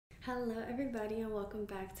Hello everybody and welcome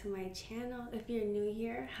back to my channel. If you're new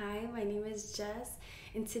here, hi, my name is Jess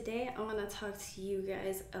and today I want to talk to you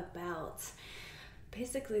guys about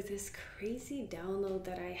basically this crazy download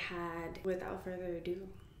that I had. Without further ado,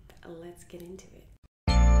 let's get into it.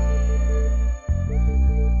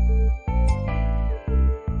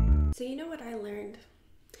 So you know what I learned?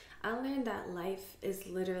 I learned that life is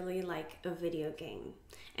literally like a video game,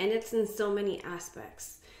 and it's in so many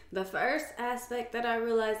aspects. The first aspect that I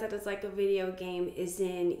realized that it's like a video game is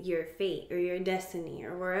in your fate or your destiny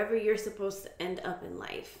or wherever you're supposed to end up in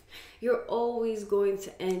life. You're always going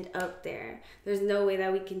to end up there. There's no way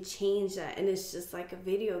that we can change that, and it's just like a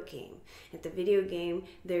video game. At the video game,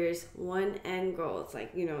 there's one end goal. It's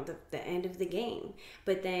like, you know, the end of the game.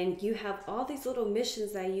 But then you have all these little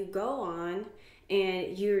missions that you go on,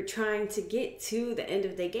 and you're trying to get to the end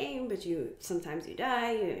of the game, but sometimes you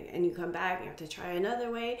die and you come back and you have to try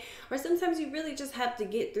another way, or sometimes you really just have to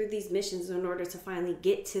get through these missions in order to finally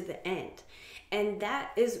get to the end. And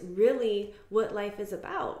that is really what life is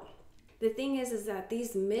about. The thing is that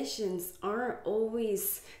these missions aren't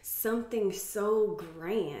always something so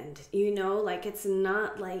grand, you know, like it's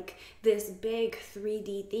not like this big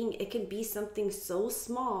 3D thing. It can be something so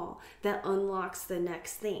small that unlocks the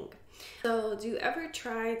next thing. So do you ever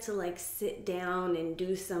try to like sit down and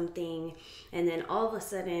do something, and then all of a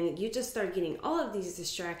sudden you just start getting all of these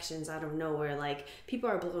distractions out of nowhere? Like people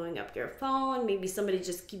are blowing up your phone, maybe somebody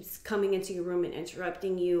just keeps coming into your room and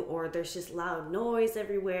interrupting you, or there's just loud noise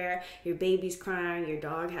everywhere, your baby's crying, your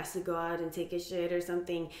dog has to go out and take a shit or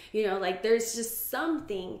something, you know, like there's just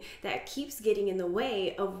something that keeps getting in the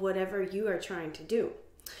way of whatever you are trying to do.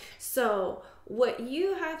 So what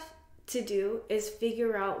you have to do is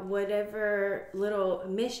figure out whatever little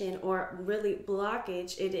mission or really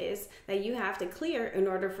blockage it is that you have to clear in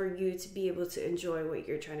order for you to be able to enjoy what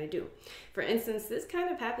you're trying to do. For instance, this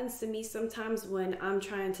kind of happens to me sometimes when I'm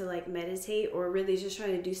trying to like meditate or really just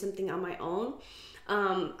trying to do something on my own.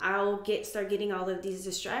 I'll start getting all of these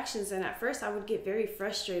distractions, and at first I would get very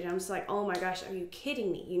frustrated. I'm just like, oh my gosh, are you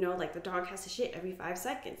kidding me? You know, like the dog has to shit every 5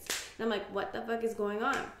 seconds. And I'm like, what the fuck is going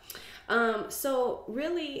on? So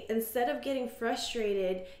really, instead of getting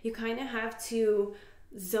frustrated, you kind of have to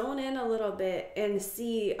zone in a little bit and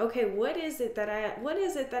see, okay, what is it that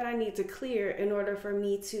I need to clear in order for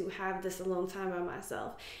me to have this alone time by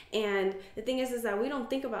myself? And the thing is that we don't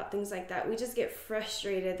think about things like that. We just get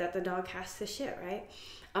frustrated that the dog has to shit, right?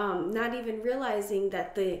 Not even realizing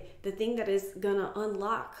that the thing that is gonna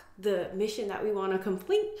unlock the mission that we want to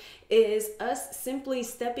complete is us simply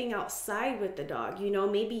stepping outside with the dog. You know,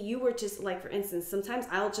 maybe you were just like, for instance, sometimes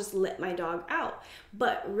I'll just let my dog out,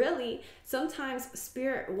 but really sometimes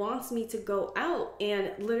spirit wants me to go out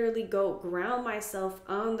and literally go ground myself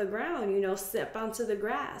on the ground, you know, step onto the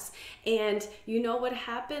grass. And you know what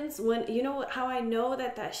happens when, you know how I know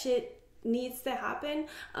that shit needs to happen?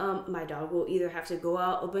 My dog will either have to go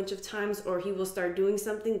out a bunch of times, or he will start doing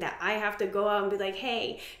something that I have to go out and be like,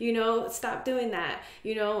 hey, you know, stop doing that.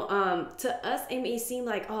 You know, to us it may seem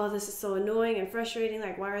like, oh, this is so annoying and frustrating,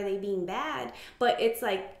 like why are they being bad? But it's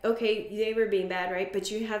like, okay, they were being bad, right?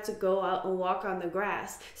 But you have to go out and walk on the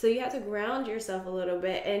grass, so you have to ground yourself a little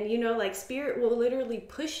bit. And you know, like spirit will literally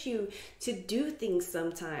push you to do things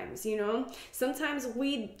sometimes. You know, sometimes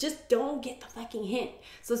we just don't get the fucking hint,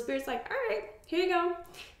 so spirit's like, all right, here you go,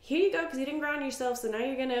 because you didn't ground yourself, so now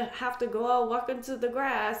you're gonna have to go out, walk into the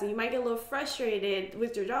grass, and you might get a little frustrated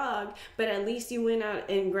with your dog, but at least you went out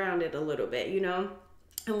and grounded a little bit, you know?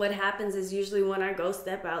 And what happens is usually when I go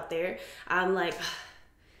step out there, I'm like,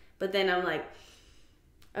 but then I'm like,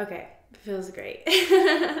 okay, feels great.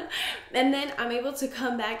 And then I'm able to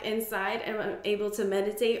come back inside and I'm able to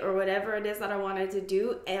meditate or whatever it is that I wanted to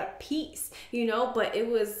do at peace, you know. But it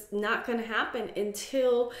was not going to happen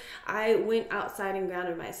until I went outside and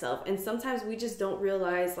grounded myself. And sometimes we just don't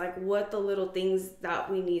realize like what the little things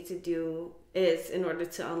that we need to do is in order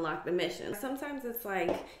to unlock the mission. Sometimes it's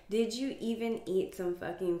like, did you even eat some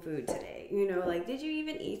fucking food today? You know, like, did you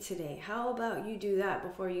even eat today? How about you do that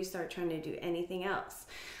before you start trying to do anything else?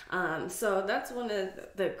 So that's one of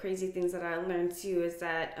the crazy things that I learned too, is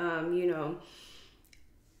that, you know,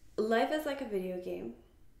 life is like a video game.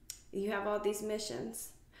 You have all these missions,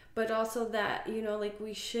 but also that, you know, like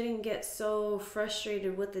we shouldn't get so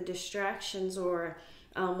frustrated with the distractions or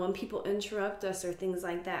when people interrupt us or things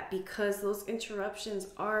like that, because those interruptions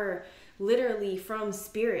are literally from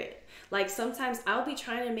spirit. Like sometimes I'll be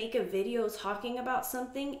trying to make a video talking about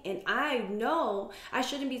something and I know I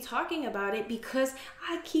shouldn't be talking about it because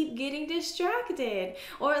I keep getting distracted.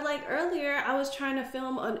 Or like earlier, I was trying to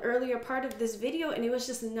film an earlier part of this video and it was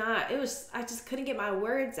just not, I just couldn't get my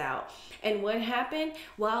words out. And what happened?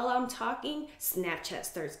 While I'm talking, Snapchat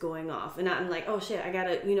starts going off and I'm like, oh shit, I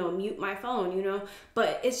gotta, mute my phone,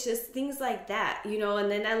 but it's just things like that,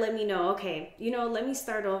 and then that let me know, okay, let me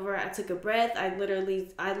start over. I took a breath. I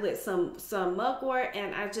lit some mugwort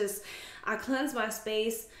and I cleansed my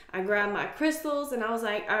space. I grabbed my crystals and I was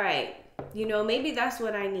like, all right, maybe that's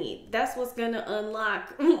what I need. That's what's gonna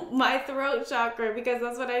unlock my throat chakra, because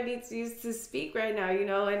that's what I need to use to speak right now,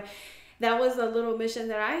 and that was a little mission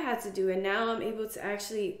that I had to do. And now I'm able to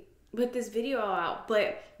actually put this video out.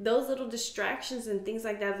 But those little distractions and things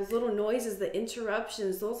like that, those little noises, the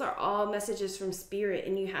interruptions, those are all messages from spirit.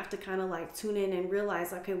 And you have to kind of like tune in and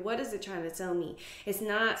realize, okay, what is it trying to tell me? It's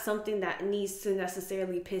not something that needs to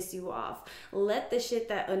necessarily piss you off. Let the shit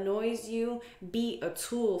that annoys you be a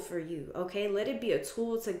tool for you, okay? Let it be a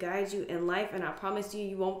tool to guide you in life. And I promise you,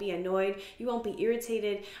 you won't be annoyed. You won't be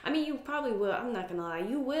irritated. I mean, you probably will. I'm not gonna lie,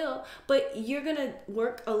 you will. But you're gonna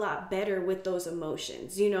work a lot better with those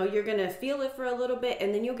emotions. You're gonna feel it for a little bit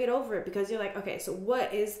and then you'll get over it, because you're like, okay, so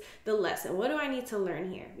what is the lesson? What do I need to learn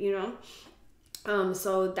here?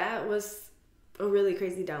 So that was a really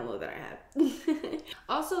crazy download that I had.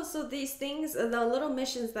 Also, so these things, the little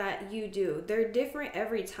missions that you do, they're different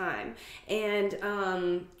every time. And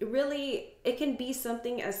really, it can be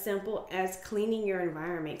something as simple as cleaning your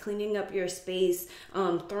environment, cleaning up your space,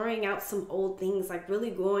 throwing out some old things, like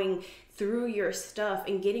really going through your stuff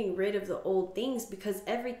and getting rid of the old things, because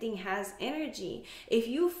everything has energy. If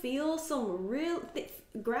you feel some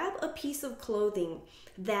grab a piece of clothing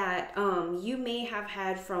that you may have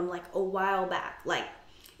had from like a while back, like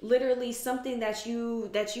literally something that you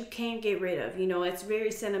can't get rid of, it's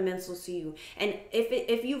very sentimental to you. And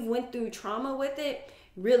if you've went through trauma with it,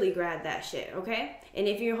 really grab that shit, okay? And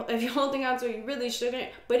if you're holding on to it, you really shouldn't.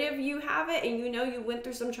 But if you have it and you went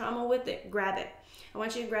through some trauma with it, grab it. I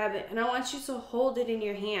want you to grab it and I want you to hold it in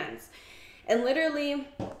your hands. And literally,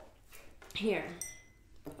 here,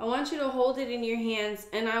 I want you to hold it in your hands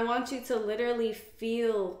and I want you to literally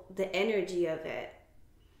feel the energy of it.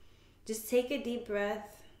 Just take a deep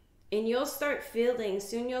breath and you'll start feeling,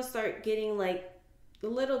 soon you'll start getting like a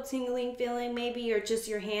little tingling feeling maybe, or just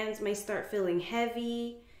your hands may start feeling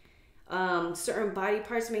heavy. Certain body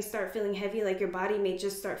parts may start feeling heavy, like your body may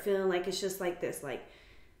just start feeling like it's just like this, like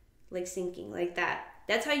sinking, like that.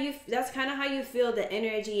 That's kind of how you feel the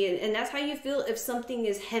energy, and that's how you feel if something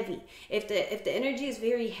is heavy. If the energy is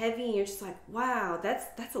very heavy and you're just like, wow,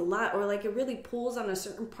 that's a lot, or like it really pulls on a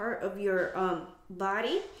certain part of your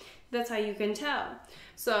body, that's how you can tell.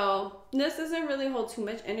 So this doesn't really hold too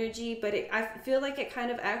much energy, but I feel like it kind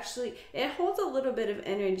of actually, it holds a little bit of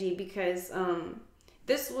energy, because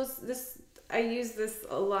I use this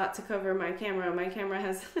a lot to cover my camera. My camera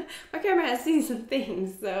has seen some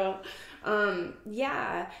things. So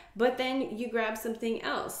yeah, but then you grab something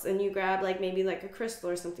else and you grab like maybe like a crystal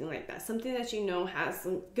or something like that, something that has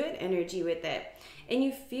some good energy with it, and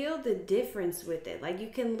you feel the difference with it. Like you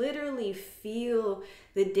can literally feel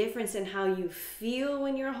the difference in how you feel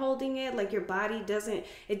when you're holding it. Like your body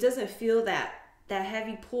doesn't feel that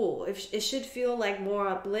heavy pull. It should feel like more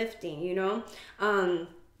uplifting,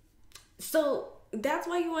 so that's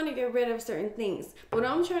why you want to get rid of certain things. What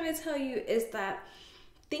I'm trying to tell you is that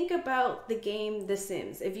think about the game The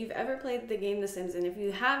Sims. If you've ever played the game The Sims, and if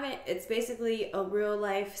you haven't, it's basically a real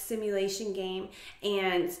life simulation game,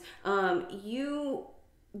 and you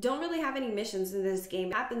don't really have any missions in this game.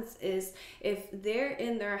 What happens is if they're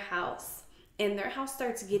in their house and their house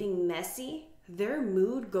starts getting messy, their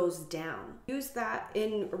mood goes down. Use that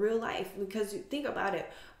in real life, because think about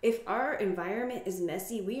it. If our environment is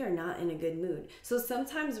messy, we are not in a good mood. So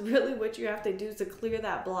sometimes really what you have to do to clear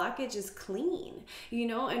that blockage is clean,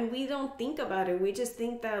 and we don't think about it. We just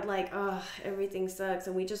think that like, oh, everything sucks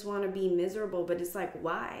and we just want to be miserable. But it's like,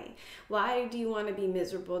 why? Why do you want to be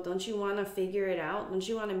miserable? Don't you want to figure it out? Don't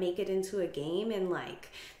you want to make it into a game and like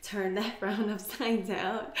turn that frown upside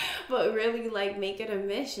down, but really like make it a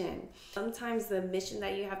mission? Sometimes the mission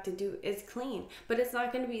that you have to do is clean, but it's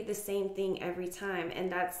not going to be the same thing every time.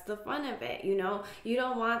 And that's the fun of it. You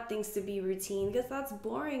don't want things to be routine, because that's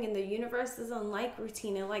boring, and the universe doesn't like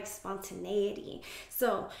routine. It likes spontaneity.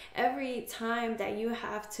 So every time that you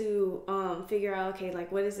have to figure out, okay,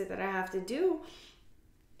 like what is it that I have to do,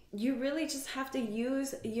 you really just have to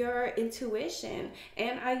use your intuition.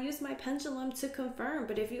 And I use my pendulum to confirm.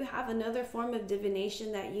 But if you have another form of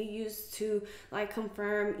divination that you use to like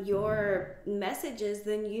confirm your messages,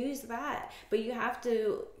 then use that. But you have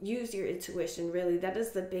to use your intuition, really. That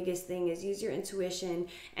is the biggest thing, is use your intuition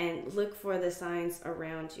and look for the signs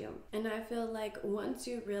around you. And I feel like once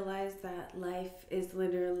you realize that life is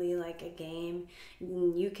literally like a game,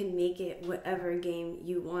 you can make it whatever game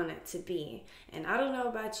you want it to be. And I don't know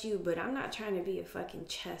about you, but I'm not trying to be a fucking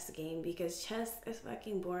chess game, because chess is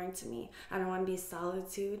fucking boring to me. I don't want to be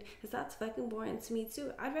Solitude, because that's fucking boring to me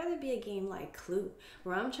too. I'd rather be a game like Clue,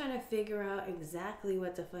 where I'm trying to figure out exactly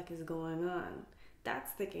what the fuck is going on.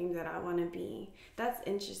 That's the game that I want to be. That's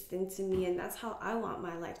interesting to me, and that's how I want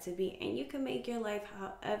my life to be. And you can make your life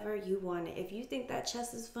however you want it. If you think that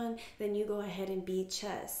chess is fun, then you go ahead and be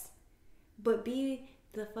chess. But be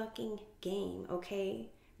the fucking game, okay?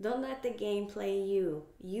 Don't let the game play you.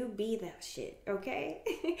 You be that shit, okay?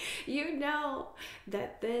 You know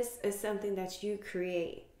that this is something that you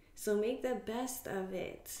create. So make the best of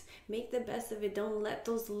it. Make the best of it. Don't let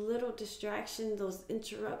those little distractions, those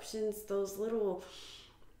interruptions, those little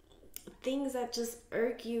things that just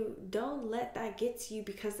irk you, don't let that get to you,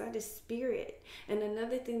 because that is spirit. And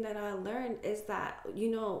another thing that I learned is that, you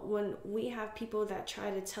know, when we have people that try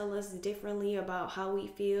to tell us differently about how we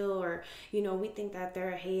feel, or, you know, we think that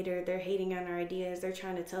they're a hater, they're hating on our ideas, they're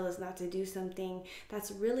trying to tell us not to do something,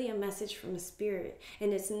 that's really a message from spirit.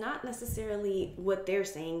 And it's not necessarily what they're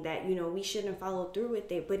saying, that, you know, we shouldn't follow through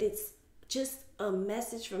with it, but it's just a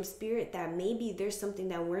message from spirit that maybe there's something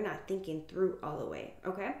that we're not thinking through all the way,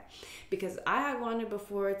 okay? Because I had wanted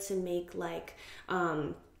before to make like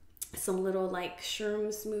some little like shroom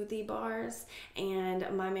smoothie bars, and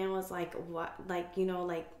my man was like, what, like, you know,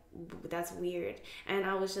 like, that's weird. And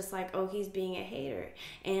I was just like, oh, he's being a hater.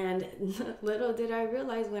 And little did I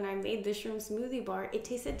realize, when I made the shroom smoothie bar, it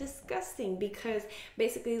tasted disgusting, because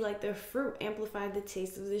basically like the fruit amplified the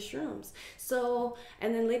taste of the shrooms. So,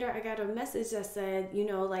 and then later I got a message that said, you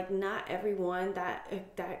know, like, not everyone that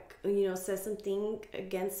you know says something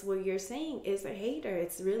against what you're saying is a hater.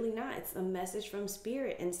 It's really not. It's a message from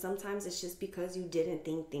spirit, and sometimes it's just because you didn't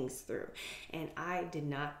think things through. And I did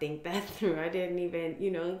not think that through. I didn't even,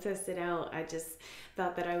 you know, test it out. I just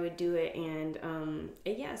thought that I would do it. And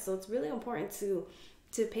yeah, so it's really important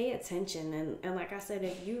to pay attention. And like I said,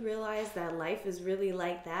 if you realize that life is really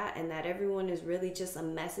like that, and that everyone is really just a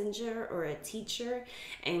messenger or a teacher,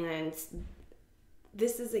 and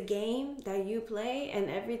this is a game that you play, and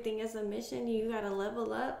everything is a mission, you gotta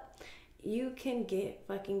level up, you can get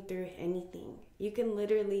fucking through anything. You can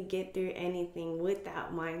literally get through anything with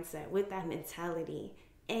that mindset, with that mentality.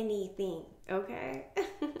 Anything, okay?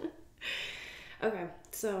 Okay,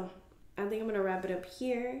 so I think I'm gonna wrap it up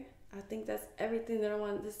here. I think that's everything that I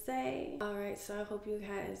wanted to say. All right, so I hope you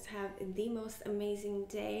guys have the most amazing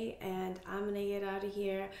day, and I'm gonna get out of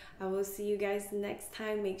here. I will see you guys next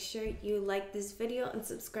time. Make sure you like this video and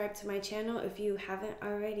subscribe to my channel if you haven't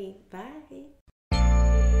already. Bye.